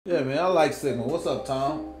Yeah, man, I like Sigma. What's up,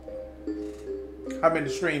 Tom? How many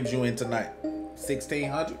streams you in tonight?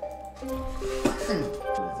 1,600?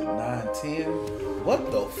 910?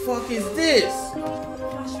 What the fuck is this?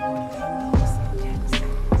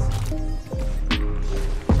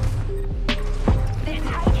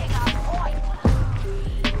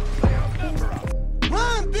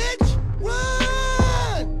 Run, bitch!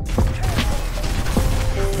 Run!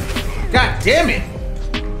 God damn it!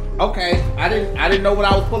 Okay, I didn't know what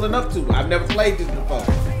I was pulling up to. I've never played this before.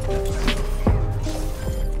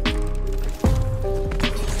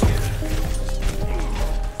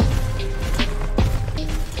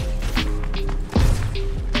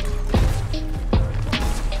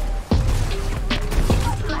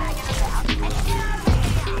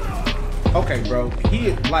 Okay, bro. He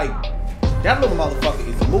is like that little motherfucker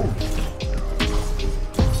is moving.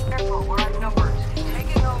 Careful, we're outnumbered.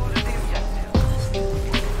 Taking over the objective.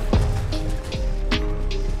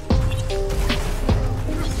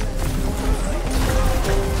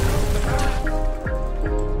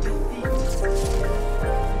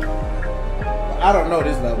 I don't know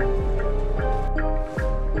this level.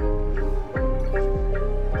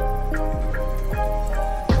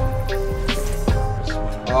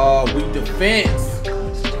 Oh, we defense.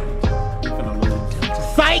 We finna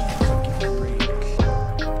lose. Psych!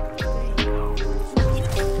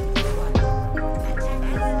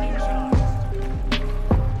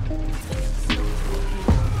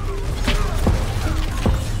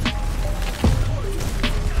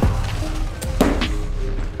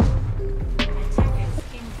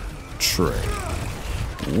 Trey,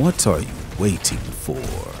 what are you waiting for?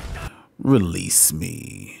 Release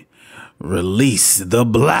me. Release the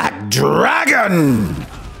Black Dragon!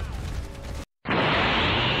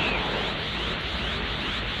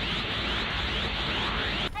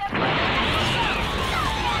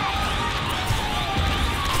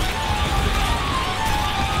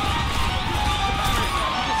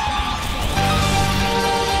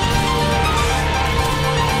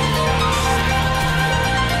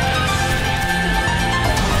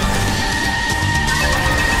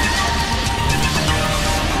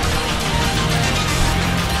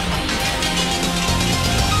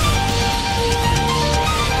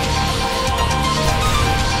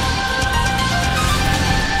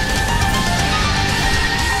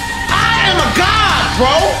 Bro!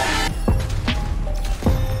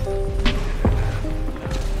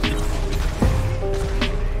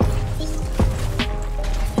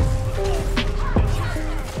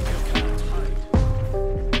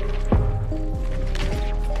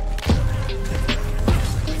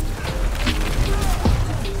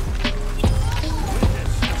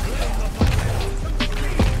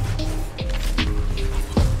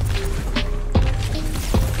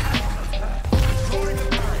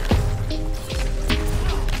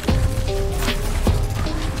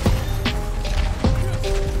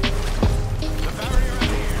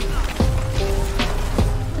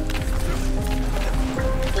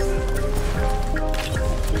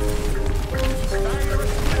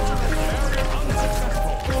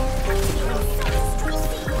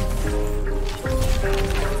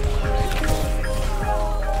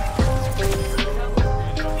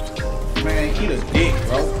 Man, eat a dick,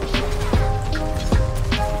 bro.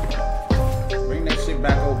 Bring that shit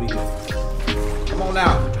back over here. Come on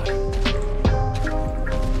out.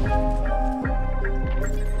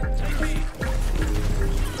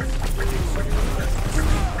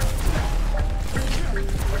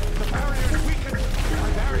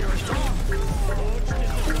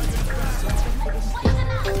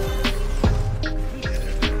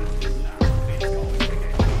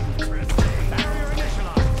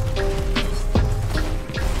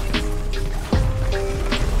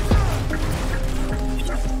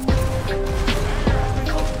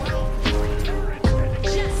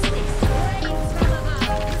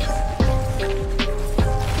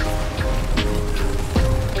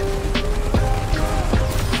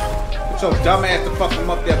 Put your dumb ass to fuck him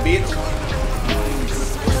up there, bitch.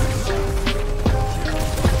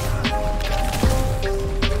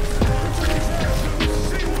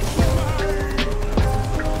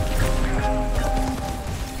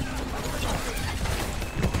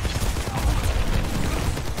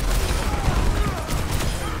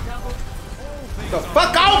 The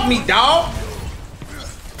fuck off me, dog!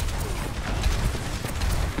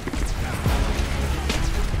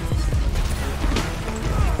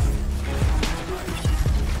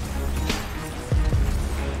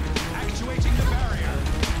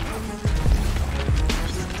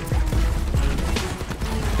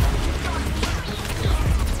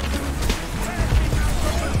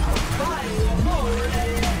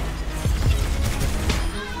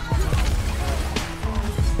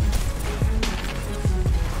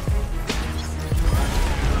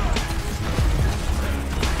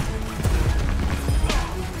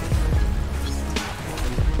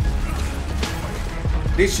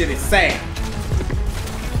 This shit is sad.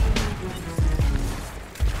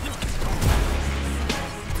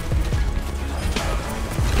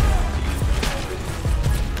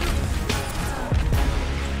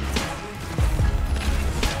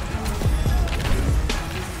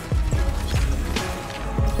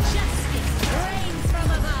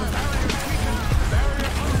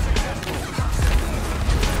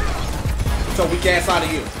 So weak ass out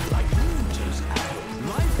of here.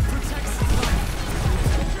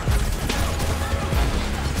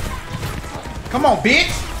 Come on, bitch.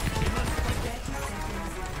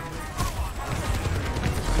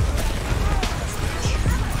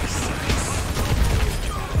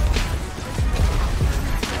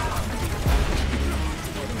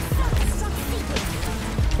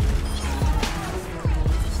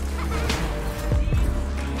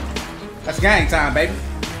 That's gang time, baby.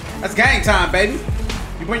 That's gang time, baby.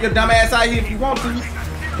 You bring your dumb ass out here if you want to.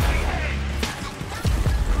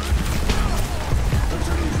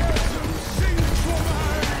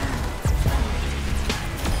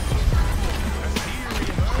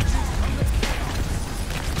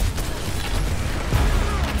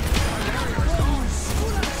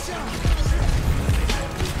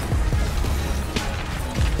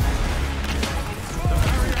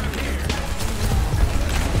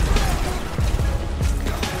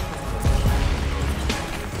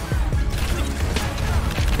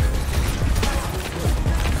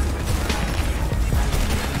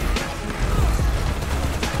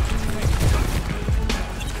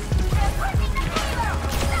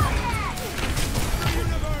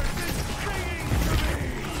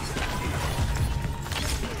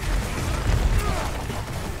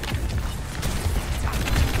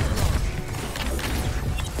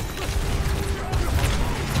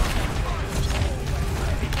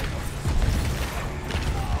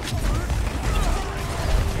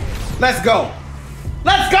 Let's go.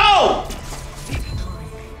 Let's go.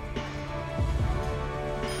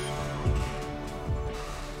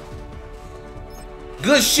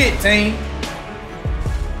 Good shit, team.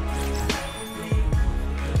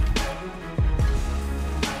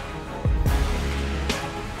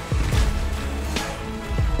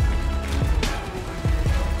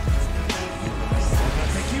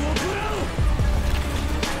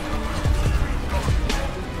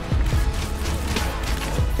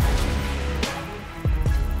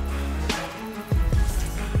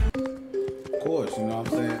 You know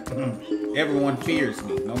what I'm saying? Everyone fears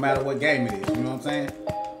me, no matter what game it is. You know what I'm saying?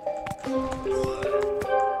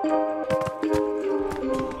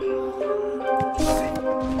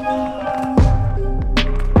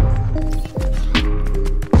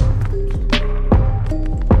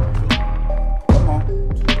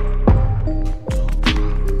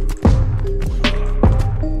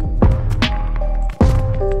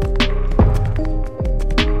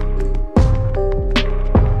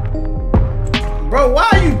 Bro, why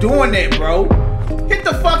are you doing that, bro? Hit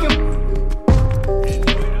the fucking...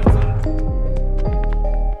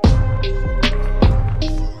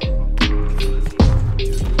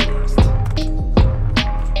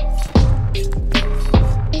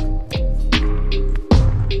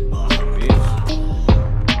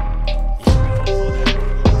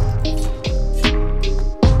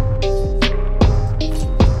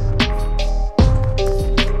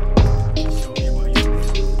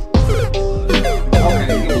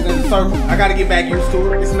 I gotta get back used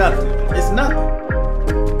to it. It's nothing. It's nothing.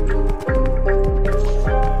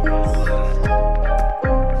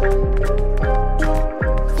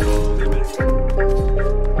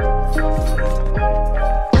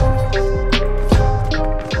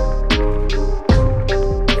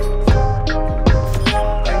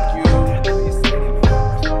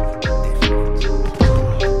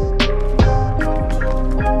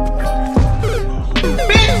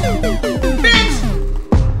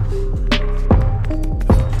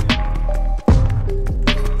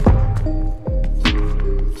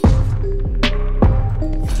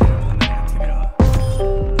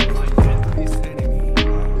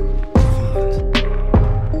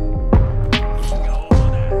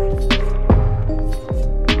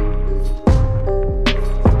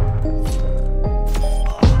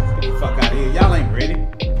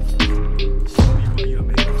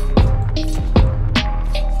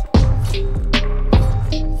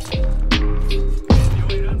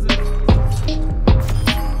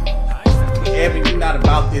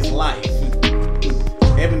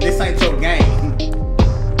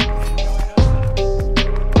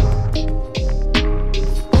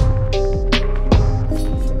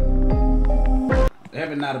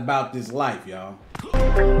 Not about this life, y'all.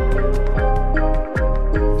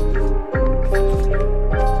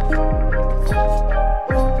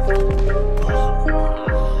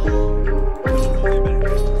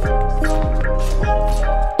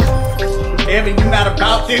 Evan, you're not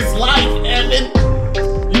about this life, Evan.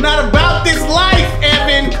 You're not about this life,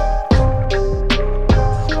 Evan.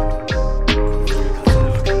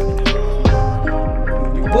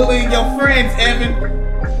 You bullying your friends,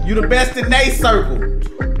 Evan. You the best in their circle.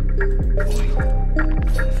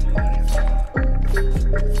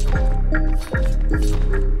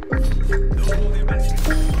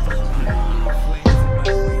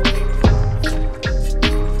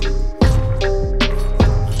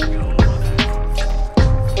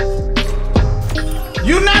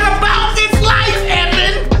 You're not about this life,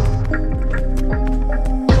 Evan!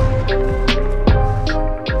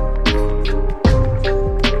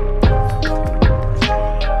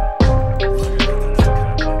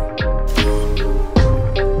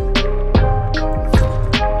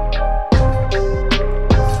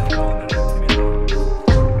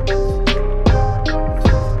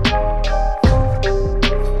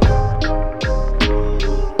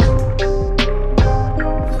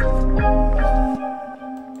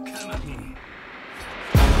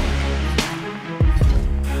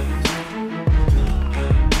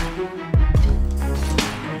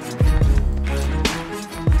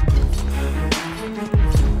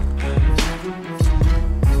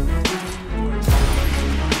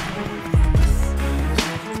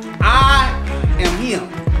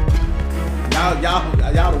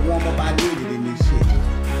 Y'all the warm up I needed in this shit.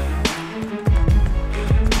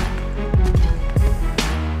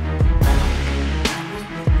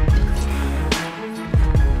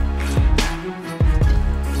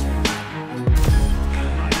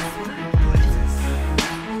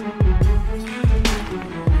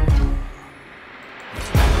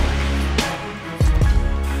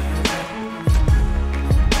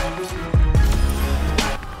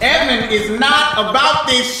 Evan is not about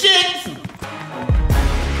this shit.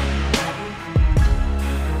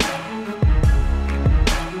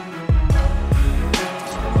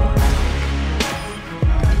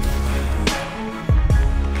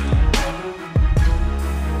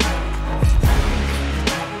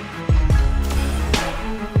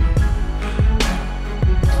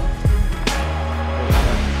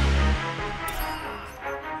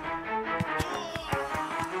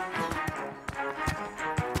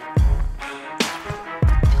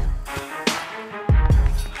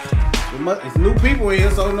 It's new people in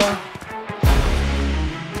here, so no.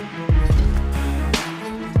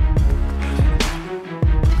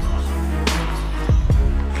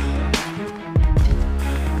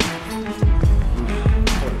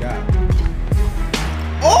 Poor guy.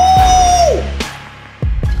 Oh!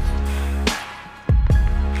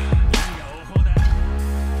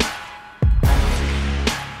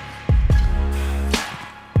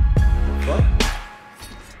 What?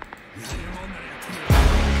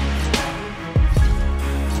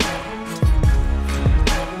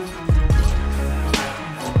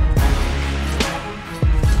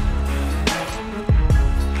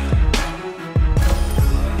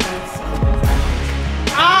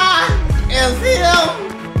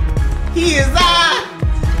 He is I.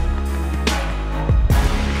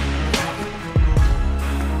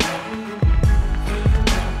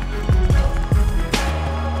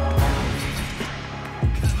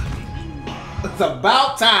 It's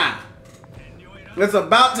about time. It's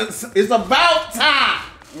about time.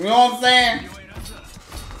 You know what I'm saying?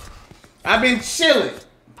 I've been chilling.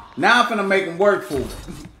 Now I'm finna make him work for it.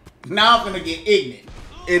 Now I'm finna get ignorant.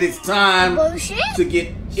 It is time to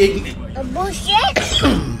get ignorant. Bullshit.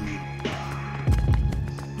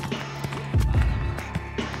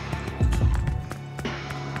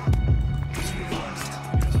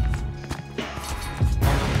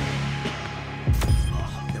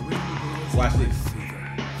 Watch this.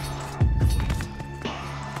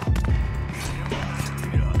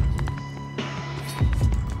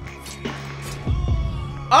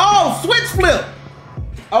 Oh, switch flip.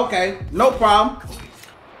 Okay, no problem. Switch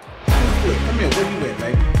flip. Come here. Where you at,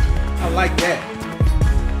 baby? I like that.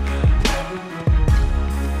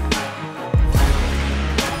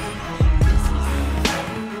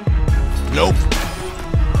 Nope.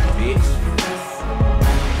 Bitch.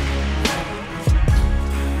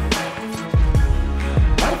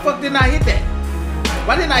 Why the fuck didn't I hit that?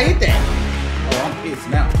 Why didn't I hit that? Oh, I'm pissed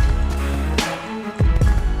now.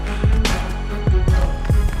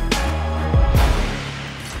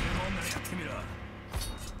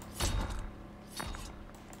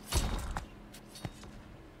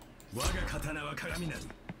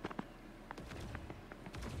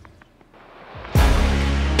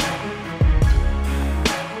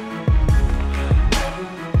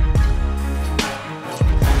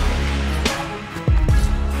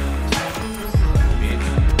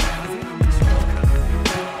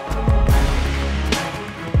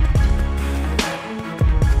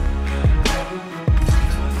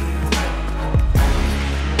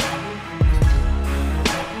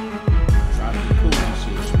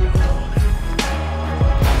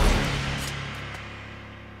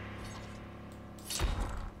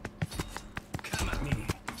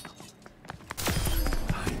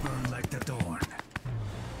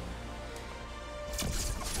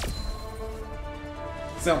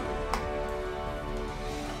 Simple.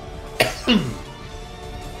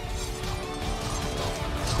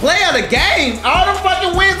 Play of the game. All the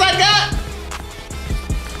fucking wins I got.